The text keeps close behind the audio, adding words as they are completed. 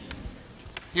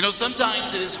You know,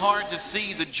 sometimes it is hard to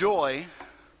see the joy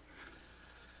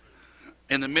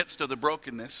in the midst of the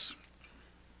brokenness,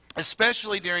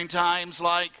 especially during times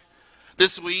like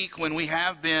this week when we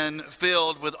have been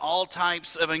filled with all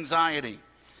types of anxiety.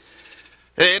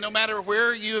 And no matter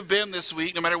where you have been this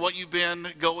week, no matter what you've been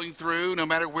going through, no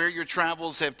matter where your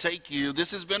travels have taken you,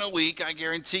 this has been a week, I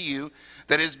guarantee you,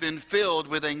 that has been filled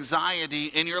with anxiety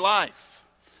in your life.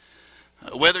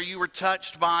 Whether you were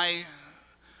touched by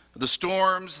the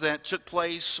storms that took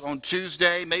place on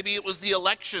Tuesday, maybe it was the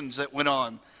elections that went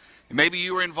on. Maybe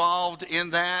you were involved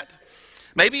in that.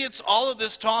 Maybe it's all of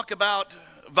this talk about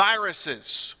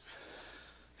viruses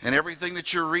and everything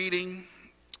that you're reading.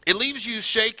 It leaves you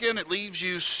shaken, it leaves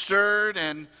you stirred,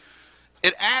 and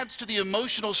it adds to the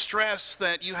emotional stress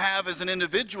that you have as an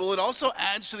individual. It also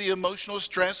adds to the emotional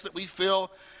stress that we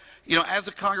feel, as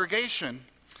a congregation.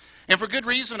 And for good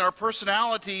reason, our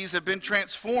personalities have been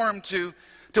transformed to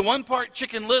one part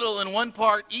Chicken Little and one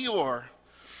part Eeyore,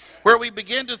 where we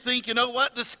begin to think, you know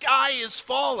what, the sky is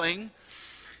falling,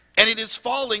 and it is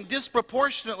falling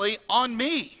disproportionately on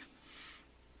me.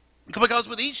 Because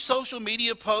with each social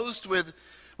media post, with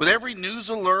every news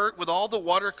alert, with all the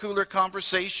water cooler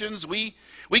conversations, we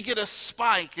get a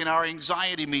spike in our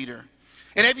anxiety meter.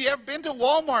 And have you ever been to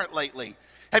Walmart lately?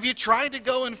 Have you tried to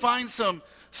go and find some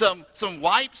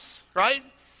wipes, right?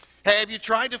 Have you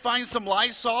tried to find some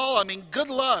Lysol? I mean, good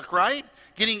luck, right?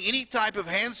 Getting any type of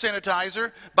hand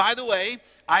sanitizer. By the way,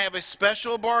 I have a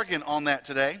special bargain on that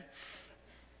today.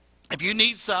 If you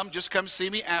need some, just come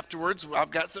see me afterwards. I've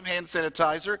got some hand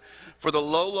sanitizer for the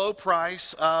low, low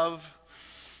price of,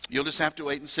 you'll just have to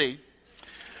wait and see.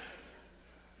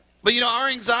 But our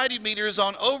anxiety meter is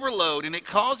on overload, and it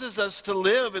causes us to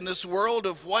live in this world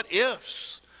of what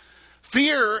ifs.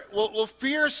 Fear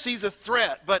sees a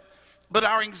threat, but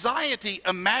our anxiety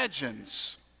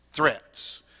imagines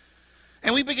threats.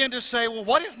 And we begin to say, well,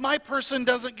 what if my person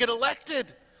doesn't get elected?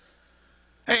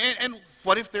 And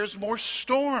what if there's more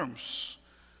storms?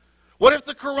 What if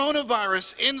the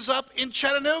coronavirus ends up in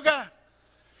Chattanooga?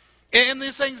 And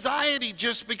this anxiety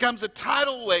just becomes a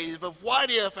tidal wave of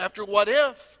what if after what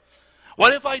if.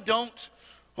 What if I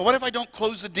don't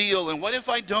close the deal? And what if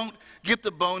I don't get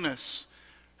the bonus?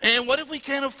 And what if we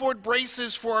can't afford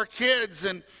braces for our kids?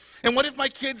 And what if my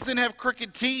kids then have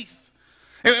crooked teeth?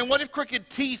 And what if crooked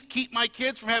teeth keep my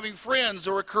kids from having friends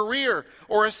or a career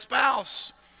or a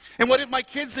spouse? And what if my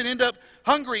kids then end up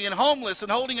hungry and homeless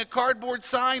and holding a cardboard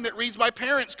sign that reads, "My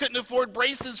parents couldn't afford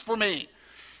braces for me"?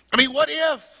 I mean, what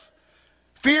if?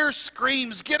 Fear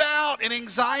screams, "Get out!" and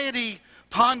anxiety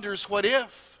ponders, "What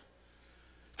if?"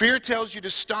 Fear tells you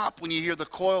to stop when you hear the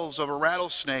coils of a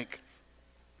rattlesnake.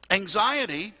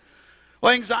 Anxiety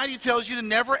tells you to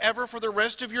never, ever for the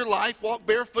rest of your life walk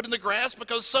barefoot in the grass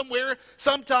because somewhere,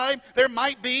 sometime, there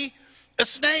might be a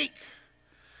snake.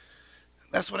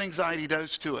 That's what anxiety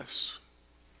does to us.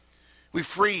 We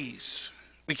freeze.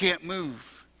 We can't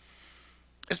move.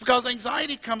 It's because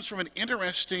anxiety comes from an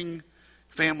interesting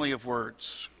family of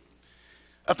words.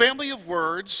 A family of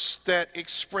words that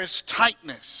express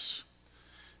tightness,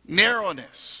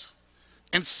 narrowness,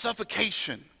 and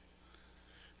suffocation.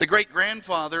 The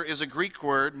great-grandfather is a Greek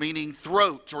word meaning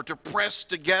throat or to press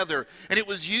together. And it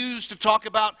was used to talk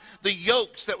about the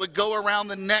yokes that would go around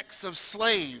the necks of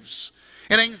slaves.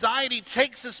 And anxiety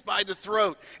takes us by the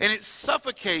throat and it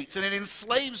suffocates and it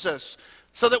enslaves us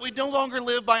so that we no longer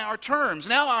live by our terms.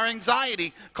 Now our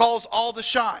anxiety calls all the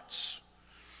shots.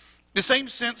 The same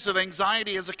sense of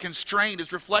anxiety as a constraint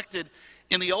is reflected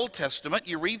in the Old Testament.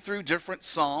 You read through different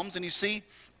Psalms and you see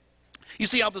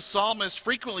how the psalmist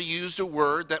frequently used a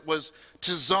word that was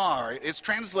tazar. It's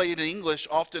translated in English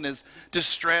often as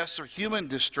distress or human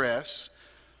distress.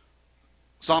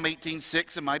 Psalm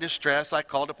 18:6, "In my distress I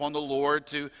called upon the Lord,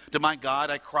 to my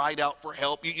God I cried out for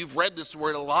help." You've read this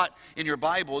word a lot in your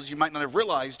Bibles. You might not have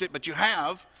realized it, but you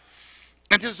have.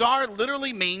 And tazar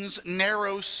literally means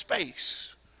narrow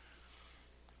space.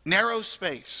 Narrow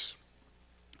space.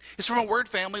 It's from a word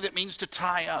family that means to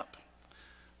tie up,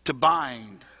 to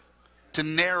bind, to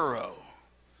narrow.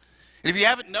 And if you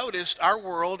haven't noticed, our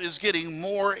world is getting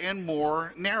more and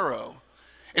more narrow.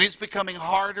 And it's becoming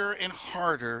harder and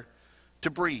harder to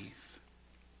breathe.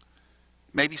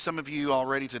 Maybe some of you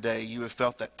already today, you have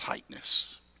felt that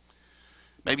tightness.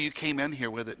 Maybe you came in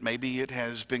here with it. Maybe it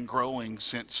has been growing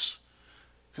since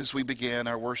we began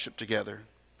our worship together.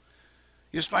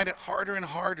 You just find it harder and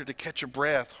harder to catch a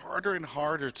breath, harder and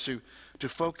harder to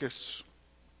focus.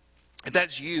 If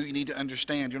that's you, you need to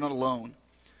understand you're not alone.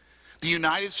 The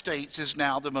United States is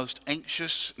now the most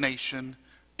anxious nation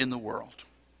in the world.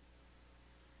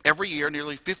 Every year,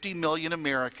 nearly 50 million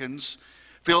Americans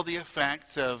feel the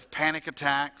effect of panic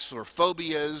attacks or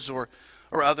phobias or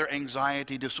other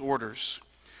anxiety disorders.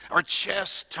 Our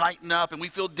chests tighten up and we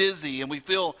feel dizzy and we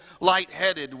feel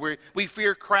lightheaded. We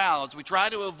fear crowds. We try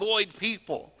to avoid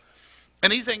people.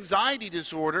 And these anxiety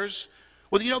disorders,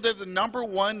 well, you know, they're the number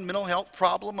one mental health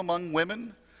problem among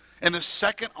women and the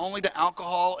second only to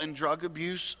alcohol and drug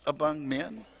abuse among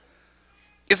men.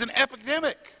 It's an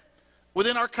epidemic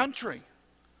within our country.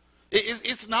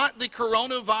 It's not the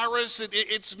coronavirus.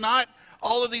 It's not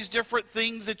all of these different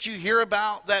things that you hear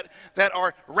about that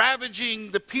are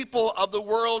ravaging the people of the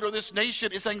world or this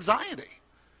nation. It's anxiety.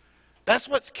 That's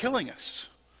what's killing us.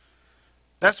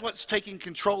 That's what's taking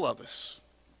control of us.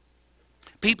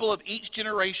 People of each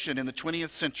generation in the 20th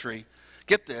century,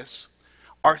 get this,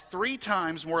 are 3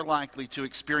 times more likely to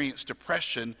experience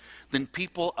depression than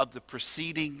people of the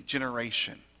preceding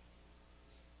generation.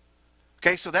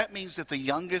 Okay, so that means that the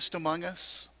youngest among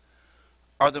us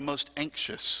are the most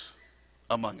anxious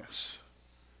among us.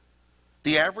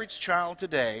 The average child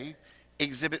today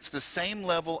exhibits the same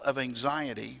level of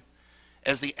anxiety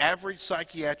as the average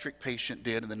psychiatric patient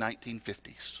did in the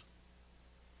 1950s.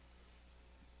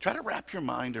 Try to wrap your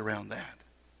mind around that.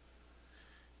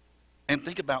 And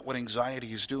think about what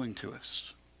anxiety is doing to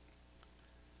us.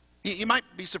 You might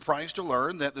be surprised to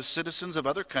learn that the citizens of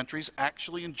other countries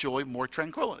actually enjoy more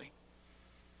tranquility.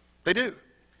 They do.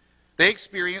 They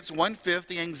experience 1/5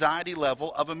 the anxiety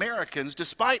level of Americans,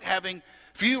 despite having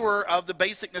fewer of the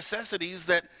basic necessities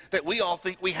that we all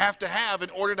think we have to have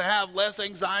in order to have less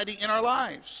anxiety in our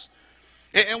lives.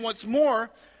 And what's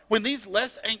more, when these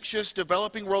less anxious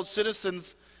developing world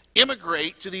citizens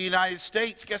immigrate to the United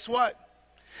States, guess what?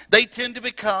 They tend to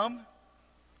become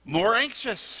more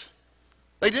anxious.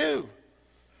 They do.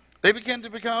 They begin to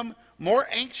become more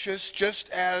anxious just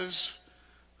as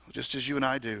you and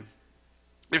I do.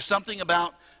 There's something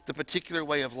about the particular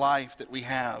way of life that we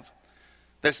have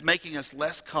that's making us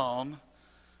less calm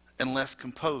and less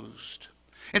composed.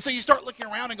 And so you start looking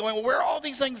around and going, well, where are all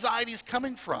these anxieties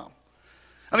coming from?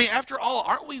 I mean, after all,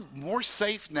 aren't we more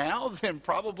safe now than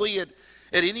probably at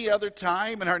any other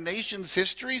time in our nation's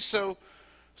history? So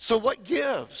what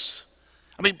gives?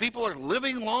 I mean, people are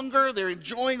living longer. They're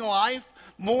enjoying life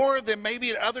more than maybe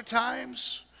at other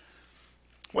times.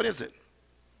 What is it?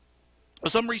 Well,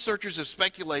 some researchers have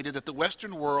speculated that the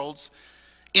Western world's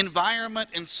environment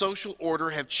and social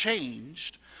order have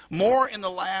changed more in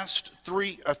the last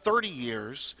 30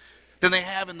 years than they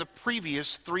have in the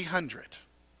previous 300.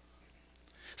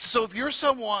 So if you're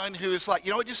someone who is like,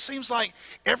 it just seems like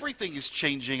everything is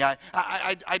changing.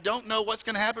 I don't know what's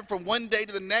going to happen from one day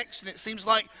to the next, and it seems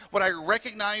like what I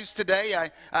recognize today,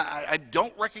 I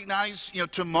don't recognize,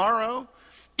 tomorrow.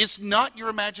 It's not your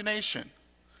imagination.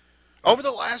 Over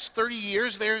the last 30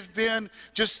 years,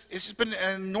 it's been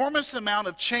an enormous amount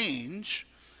of change.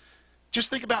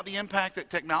 Just think about the impact that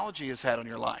technology has had on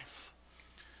your life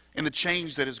and the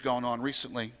change that has gone on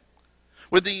recently.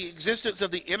 With the existence of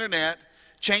the internet,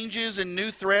 changes and new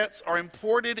threats are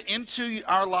imported into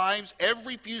our lives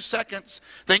every few seconds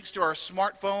thanks to our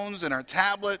smartphones and our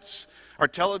tablets, our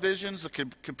televisions, the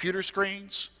computer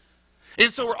screens.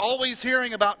 And so we're always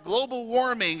hearing about global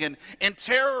warming and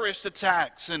terrorist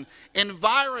attacks and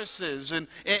viruses and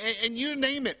you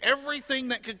name it. Everything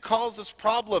that could cause us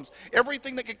problems,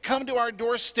 everything that could come to our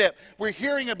doorstep, we're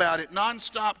hearing about it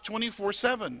nonstop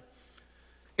 24/7.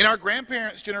 In our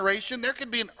grandparents' generation, there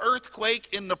could be an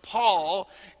earthquake in Nepal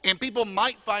and people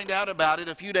might find out about it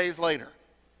a few days later.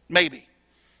 Maybe.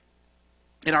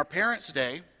 In our parents'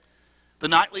 day, the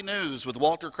nightly news with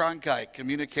Walter Cronkite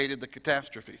communicated the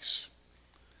catastrophes.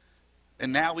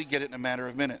 And now we get it in a matter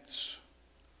of minutes.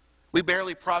 We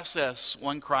barely process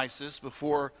one crisis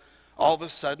before all of a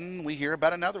sudden we hear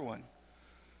about another one.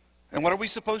 And what are we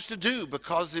supposed to do?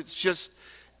 Because it's just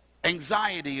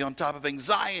anxiety on top of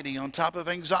anxiety on top of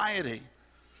anxiety.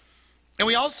 And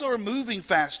we also are moving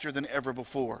faster than ever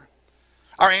before.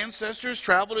 Our ancestors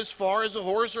traveled as far as a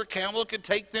horse or camel could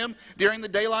take them during the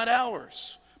daylight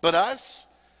hours. But us,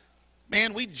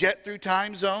 man, we jet through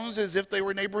time zones as if they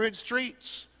were neighborhood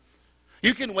streets.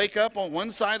 You can wake up on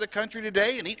one side of the country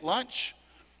today and eat lunch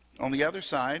on the other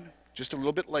side just a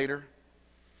little bit later.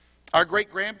 Our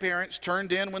great-grandparents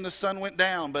turned in when the sun went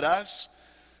down, but us,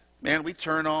 man, we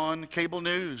turn on cable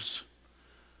news,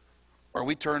 or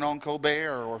we turn on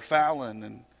Colbert or Fallon,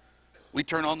 and we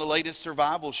turn on the latest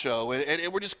survival show,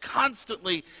 and we're just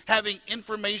constantly having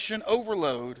information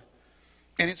overload,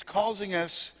 and it's causing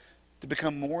us to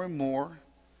become more and more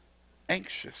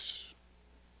anxious.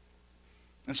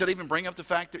 And should I even bring up the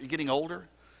fact that you're getting older,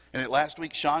 and that last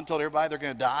week Sean told everybody they're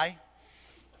going to die?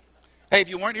 Hey, if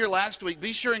you weren't here last week,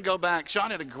 be sure and go back.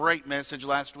 Sean had a great message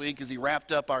last week as he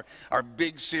wrapped up our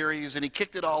big series, and he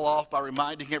kicked it all off by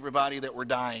reminding everybody that we're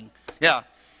dying. Yeah.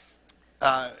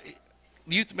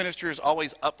 Youth ministers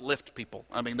always uplift people.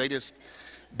 I mean, they just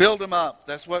build them up.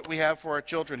 That's what we have for our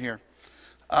children here.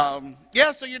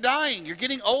 So you're dying. You're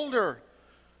getting older.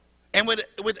 And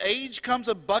with age comes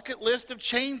a bucket list of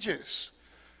changes.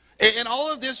 And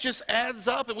all of this just adds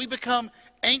up, and we become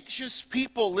anxious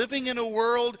people living in a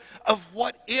world of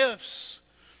what ifs.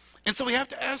 And so we have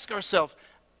to ask ourselves,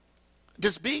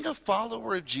 does being a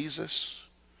follower of Jesus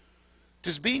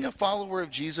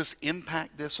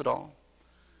impact this at all?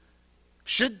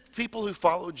 Should people who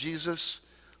follow Jesus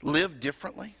live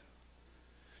differently?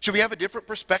 Should we have a different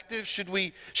perspective? Should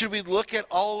we look at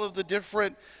all of the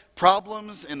different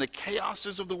problems and the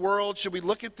chaoses of the world? Should we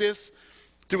look at this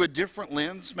through a different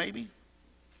lens, maybe?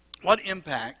 What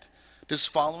impact does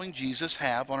following Jesus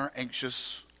have on our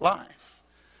anxious life?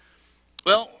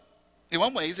 Well, in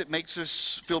one ways, it makes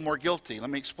us feel more guilty. Let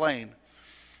me explain.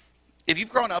 If you've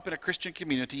grown up in a Christian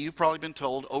community, you've probably been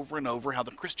told over and over how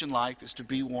the Christian life is to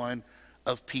be one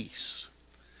of peace.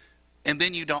 And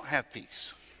then you don't have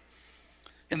peace.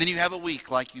 And then you have a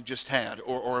week like you just had,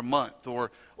 or a month, or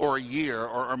a year,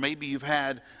 or maybe you've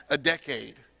had a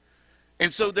decade.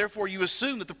 And so therefore you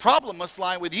assume that the problem must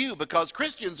lie with you because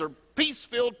Christians are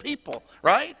peace-filled people,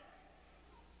 right?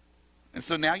 And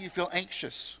so now you feel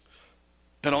anxious.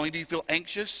 Not only do you feel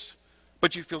anxious,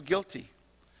 but you feel guilty.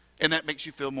 And that makes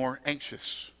you feel more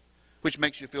anxious, which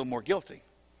makes you feel more guilty,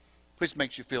 which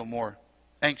makes you feel more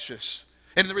anxious.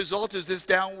 And the result is this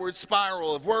downward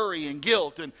spiral of worry and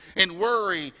guilt and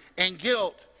worry and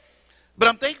guilt. But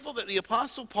I'm thankful that the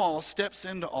Apostle Paul steps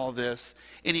into all this,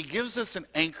 and he gives us an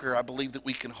anchor, I believe, that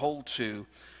we can hold to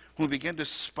when we begin to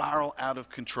spiral out of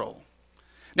control.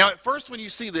 Now, at first, when you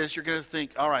see this, you're going to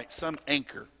think, all right, some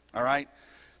anchor, all right?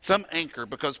 Some anchor,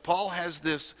 because Paul has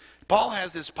this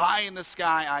pie in the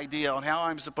sky idea on how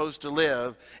I'm supposed to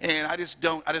live, and I just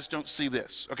don't see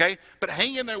this, okay? But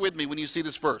hang in there with me when you see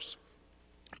this verse.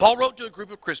 Paul wrote to a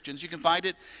group of Christians. You can find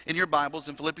it in your Bibles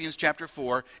in Philippians chapter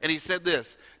 4. And he said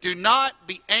this, do not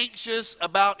be anxious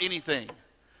about anything.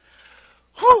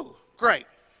 Whew, great.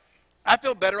 I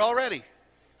feel better already.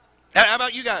 How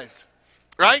about you guys?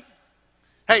 Right?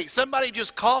 Hey, somebody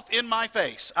just cough in my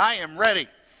face. I am ready.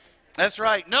 That's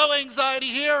right. No anxiety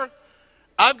here.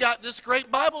 I've got this great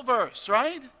Bible verse,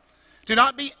 right? Do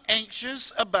not be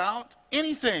anxious about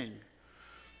anything.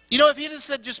 You know, if he had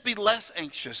said just be less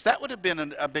anxious, that would have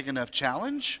been a big enough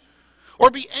challenge. Or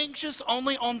be anxious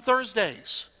only on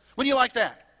Thursdays. Wouldn't you like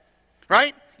that?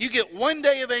 Right? You get one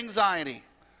day of anxiety,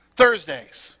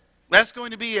 Thursdays. That's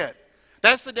going to be it.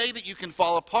 That's the day that you can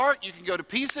fall apart, you can go to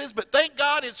pieces, but thank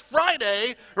God it's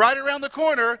Friday right around the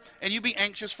corner and you be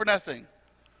anxious for nothing.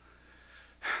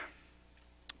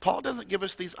 Paul doesn't give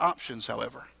us these options,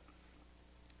 however.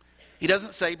 He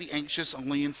doesn't say be anxious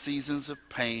only in seasons of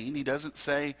pain. He doesn't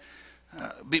say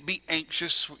be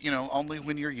anxious, only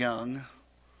when you're young.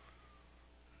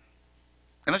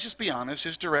 And let's just be honest,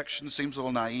 his direction seems a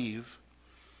little naive.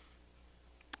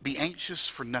 Be anxious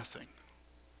for nothing.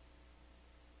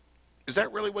 Is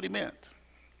that really what he meant?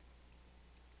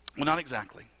 Well, not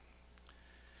exactly.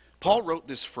 Paul wrote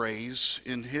this phrase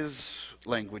in his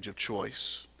language of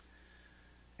choice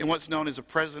in what's known as a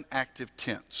present active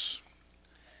tense.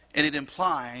 And it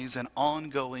implies an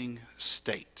ongoing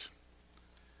state.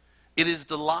 It is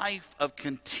the life of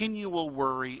continual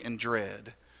worry and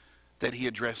dread that he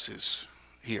addresses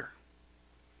here.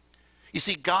 You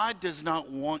see, God does not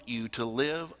want you to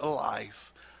live a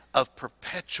life of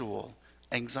perpetual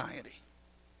anxiety.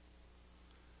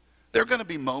 There are going to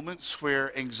be moments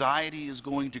where anxiety is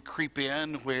going to creep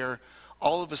in, where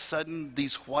all of a sudden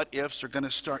these what ifs are going to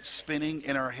start spinning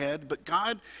in our head. But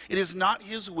God, it is not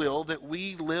his will that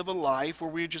we live a life where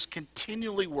we're just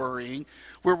continually worrying,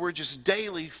 where we're just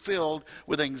daily filled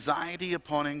with anxiety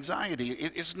upon anxiety.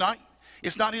 It's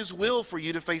not his will for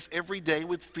you to face every day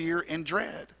with fear and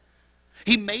dread.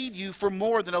 He made you for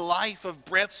more than a life of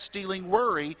breath-stealing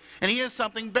worry, and he has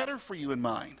something better for you in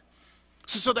mind.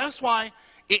 So that's why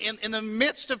in the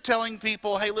midst of telling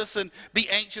people, hey, listen, be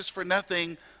anxious for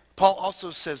nothing, Paul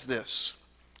also says this,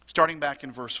 starting back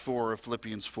in verse 4 of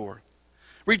Philippians 4.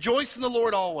 Rejoice in the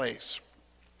Lord always.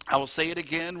 I will say it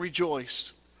again,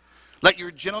 rejoice. Let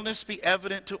your gentleness be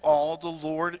evident to all. The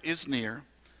Lord is near.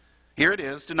 Here it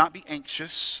is. Do not be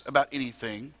anxious about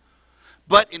anything,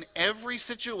 but in every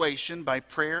situation, by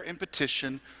prayer and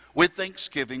petition, with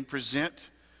thanksgiving,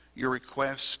 present your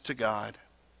requests to God.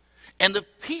 And the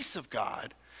peace of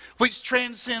God, which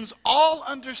transcends all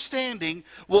understanding,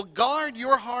 will guard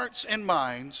your hearts and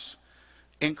minds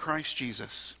in Christ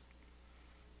Jesus.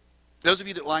 Those of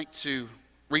you that like to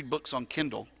read books on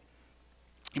Kindle,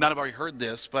 you might have already heard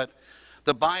this, but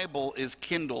the Bible is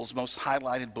Kindle's most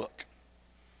highlighted book.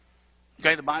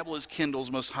 Okay, the Bible is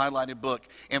Kindle's most highlighted book.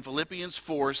 And Philippians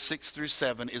 4, 6 through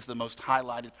 7 is the most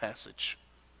highlighted passage.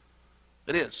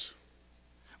 It is.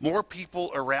 More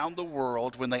people around the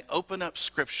world, when they open up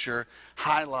Scripture,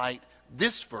 highlight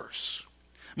this verse.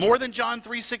 More than John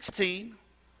 3:16,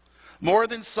 more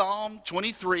than Psalm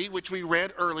 23, which we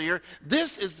read earlier.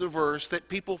 This is the verse that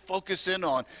people focus in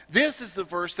on. This is the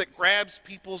verse that grabs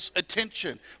people's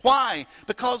attention. Why?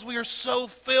 Because we are so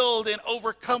filled and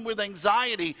overcome with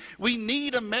anxiety. We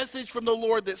need a message from the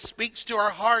Lord that speaks to our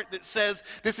heart that says,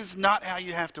 this is not how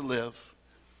you have to live.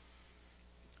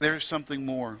 There's something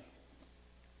more.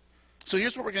 So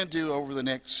here's what we're going to do over the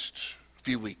next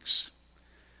few weeks.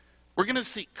 We're going to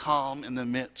seek calm in the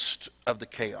midst of the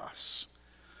chaos.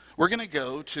 We're going to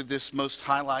go to this most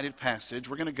highlighted passage.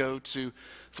 We're going to go to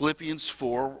Philippians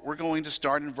 4. We're going to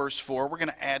start in verse 4. We're going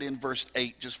to add in verse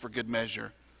 8 just for good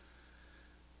measure.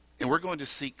 And we're going to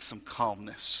seek some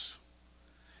calmness.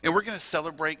 And we're going to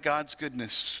celebrate God's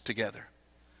goodness together.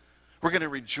 We're going to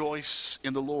rejoice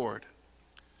in the Lord.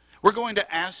 We're going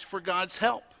to ask for God's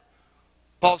help.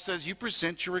 Paul says, you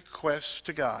present your requests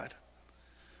to God.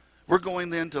 We're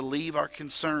going then to leave our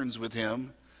concerns with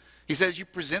him. He says you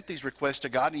present these requests to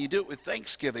God and you do it with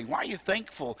thanksgiving. Why are you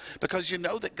thankful? Because you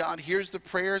know that God hears the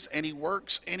prayers and he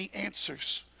works and he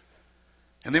answers.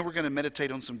 And then we're going to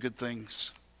meditate on some good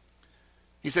things.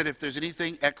 He said if there's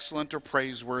anything excellent or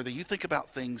praiseworthy, you think about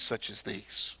things such as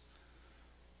these.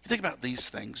 You think about these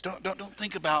things. Don't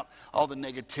think about all the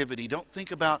negativity. Don't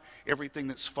think about everything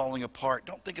that's falling apart.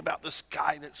 Don't think about the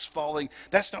sky that's falling.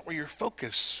 That's not where your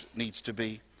focus needs to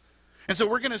be. And so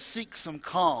we're going to seek some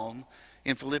calm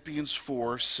in Philippians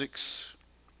 4,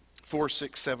 5,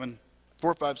 6, 7,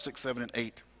 and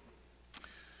 8.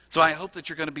 So I hope that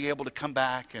you're going to be able to come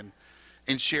back and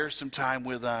share some time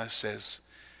with us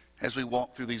as we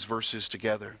walk through these verses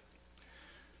together.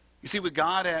 You see, with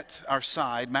God at our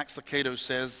side, Max Lucado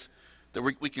says that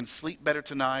we can sleep better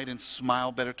tonight and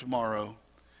smile better tomorrow.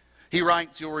 He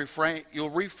writes, you'll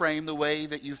reframe the way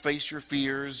that you face your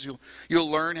fears.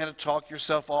 You'll learn how to talk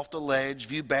yourself off the ledge,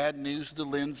 view bad news through the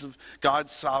lens of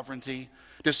God's sovereignty,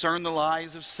 discern the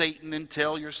lies of Satan and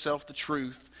tell yourself the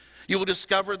truth. You will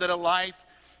discover that a life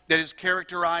that is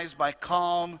characterized by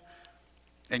calm,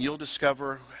 and you'll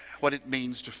discover what it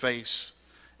means to face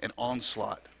an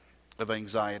onslaught of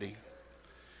anxiety.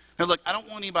 Now look, I don't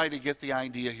want anybody to get the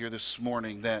idea here this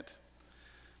morning that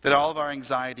all of our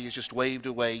anxiety is just waved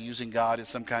away using God as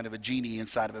some kind of a genie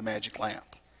inside of a magic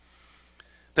lamp.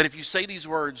 That if you say these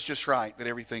words just right, that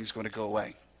everything's going to go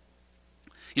away.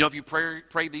 You know, if you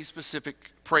pray these specific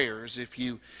prayers, if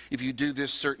you do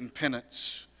this certain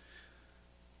penance,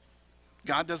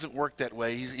 God doesn't work that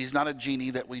way. He's not a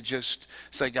genie that we just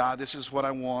say, God, this is what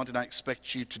I want and I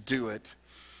expect you to do it.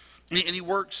 And he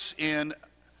works in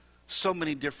so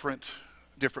many different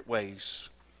ways.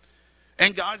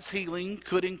 And God's healing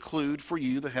could include for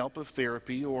you the help of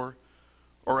therapy or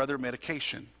other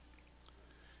medication.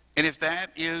 And if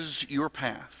that is your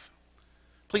path,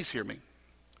 please hear me.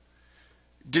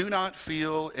 Do not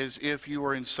feel as if you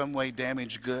are in some way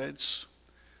damaged goods.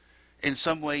 In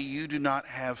some way you do not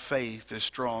have faith as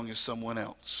strong as someone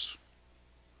else.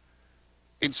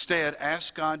 Instead,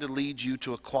 ask God to lead you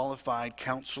to a qualified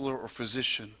counselor or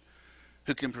physician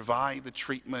who can provide the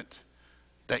treatment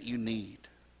that you need.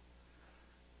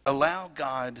 Allow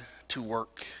God to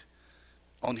work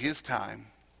on his time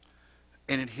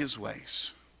and in his ways.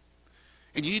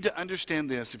 And you need to understand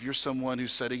this if you're someone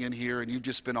who's sitting in here and you've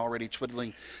just been already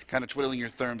twiddling your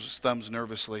thumbs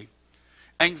nervously.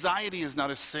 Anxiety is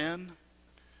not a sin,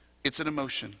 it's an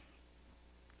emotion.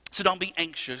 So don't be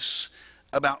anxious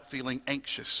about feeling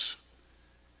anxious.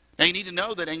 Now you need to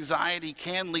know that anxiety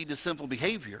can lead to sinful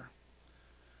behavior.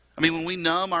 I mean, when we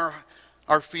numb our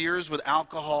fears with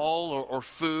alcohol or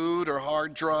food or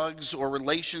hard drugs or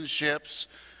relationships,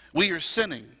 we are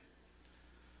sinning.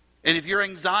 And if your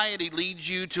anxiety leads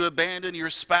you to abandon your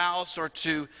spouse or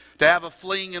to have a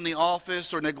fling in the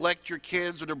office or neglect your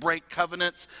kids or to break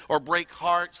covenants or break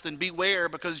hearts, then beware,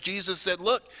 because Jesus said,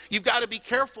 look, you've got to be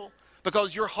careful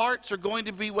because your hearts are going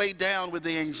to be weighed down with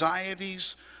the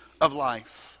anxieties of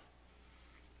life.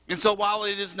 And so while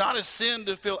it is not a sin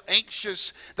to feel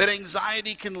anxious, that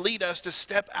anxiety can lead us to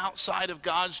step outside of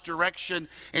God's direction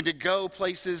and to go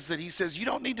places that he says you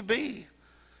don't need to be.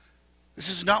 This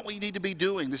is not what you need to be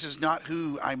doing. This is not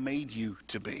who I made you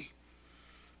to be.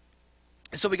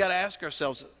 And so we got to ask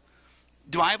ourselves,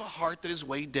 do I have a heart that is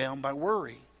weighed down by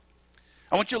worry?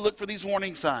 I want you to look for these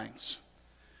warning signs.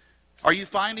 Are you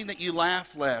finding that you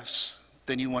laugh less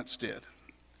than you once did?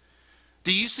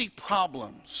 Do you see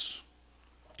problems?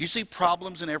 Do you see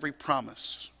problems in every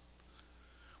promise?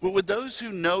 Well, would those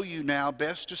who know you now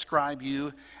best describe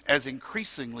you as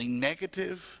increasingly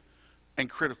negative and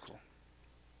critical?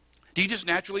 Do you just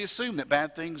naturally assume that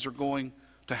bad things are going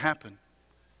to happen?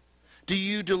 Do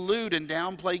you dilute and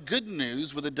downplay good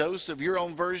news with a dose of your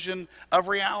own version of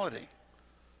reality?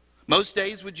 Most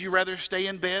days, would you rather stay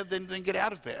in bed than get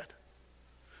out of bed?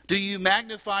 Do you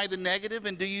magnify the negative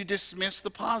and do you dismiss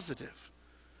the positive?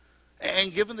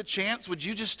 And given the chance, would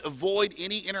you just avoid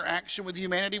any interaction with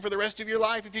humanity for the rest of your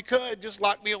life? If you could, just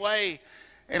lock me away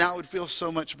and I would feel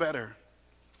so much better.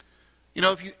 You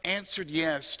know, if you answered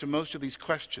yes to most of these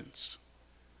questions,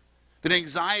 then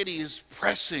anxiety is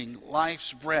pressing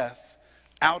life's breath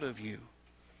out of you.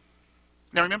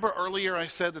 Now, remember earlier I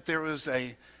said that there was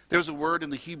a word in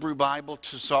the Hebrew Bible,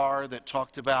 tsar, that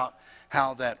talked about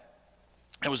how that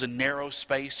it was a narrow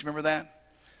space. Remember that?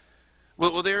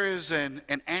 Well, there is an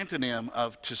antonym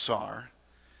of tsar,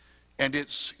 and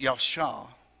it's yasha,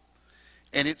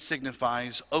 and it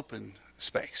signifies open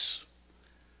space.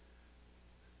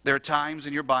 There are times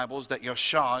in your Bibles that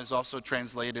yasha is also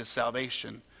translated as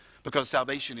salvation, because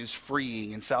salvation is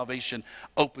freeing and salvation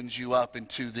opens you up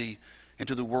into the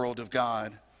world of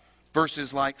God.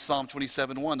 Verses like Psalm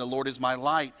 27:1, the Lord is my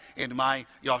light and my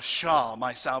yasha,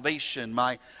 my salvation,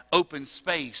 my open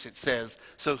space, it says,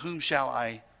 so whom shall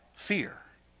I fear?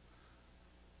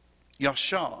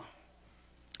 Yasha.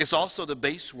 It's also the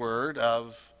base word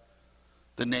of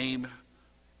the name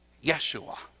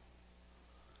Yeshua,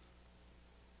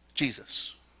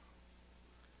 Jesus.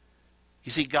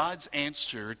 You see, God's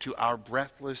answer to our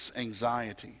breathless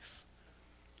anxieties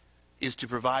is to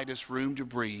provide us room to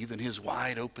breathe in his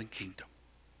wide open kingdom.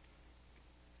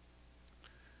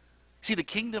 See, the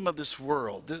kingdom of this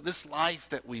world, this life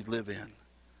that we live in,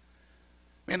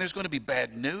 man, there's going to be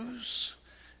bad news,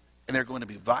 and there are going to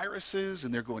be viruses,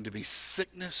 and there are going to be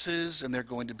sicknesses, and there are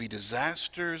going to be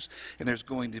disasters, and there's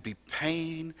going to be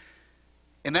pain,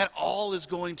 and that all is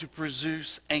going to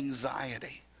produce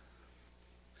anxiety.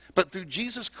 But through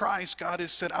Jesus Christ, God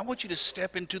has said, I want you to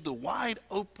step into the wide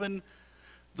open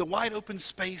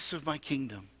space of my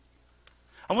kingdom.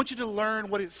 I want you to learn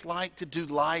what it's like to do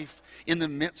life in the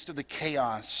midst of the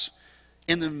chaos,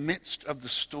 in the midst of the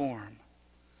storm.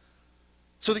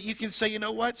 So that you can say, you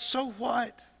know what? So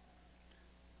what?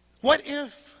 What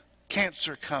if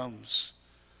cancer comes?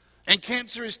 And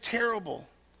cancer is terrible,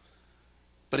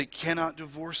 but it cannot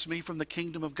divorce me from the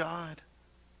kingdom of God.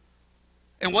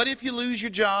 And what if you lose your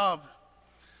job?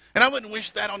 And I wouldn't wish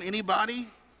that on anybody,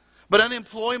 but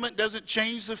unemployment doesn't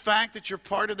change the fact that you're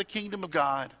part of the kingdom of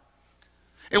God.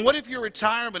 And what if your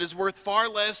retirement is worth far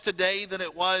less today than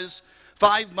it was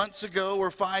 5 months ago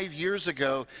or 5 years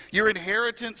ago? Your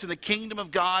inheritance in the kingdom of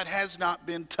God has not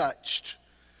been touched.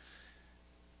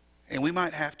 And we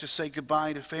might have to say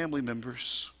goodbye to family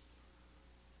members,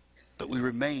 but we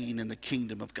remain in the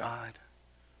kingdom of God.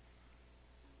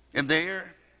 And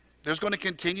there's going to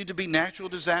continue to be natural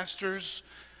disasters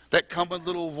that come with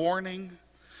little warning,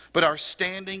 but our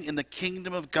standing in the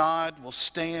kingdom of God will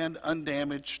stand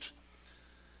undamaged.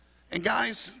 And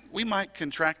guys, we might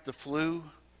contract the flu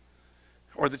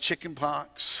or the chicken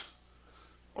pox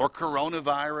or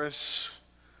coronavirus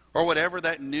or whatever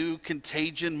that new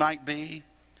contagion might be.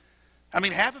 I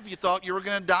mean, half of you thought you were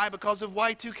going to die because of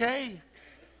Y2K.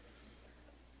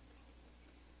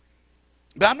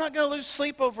 But I'm not going to lose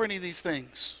sleep over any of these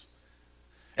things.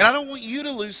 And I don't want you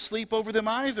to lose sleep over them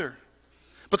either.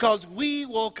 Because we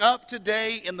woke up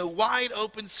today in the wide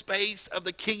open space of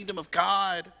the kingdom of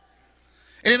God.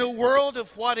 And in a world of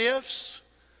what ifs,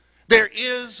 there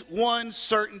is one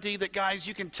certainty that, guys,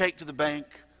 you can take to the bank.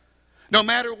 No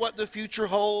matter what the future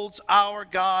holds, our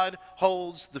God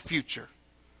holds the future.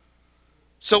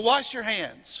 So wash your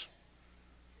hands,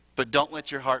 but don't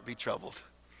let your heart be troubled.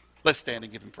 Let's stand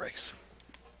and give him praise.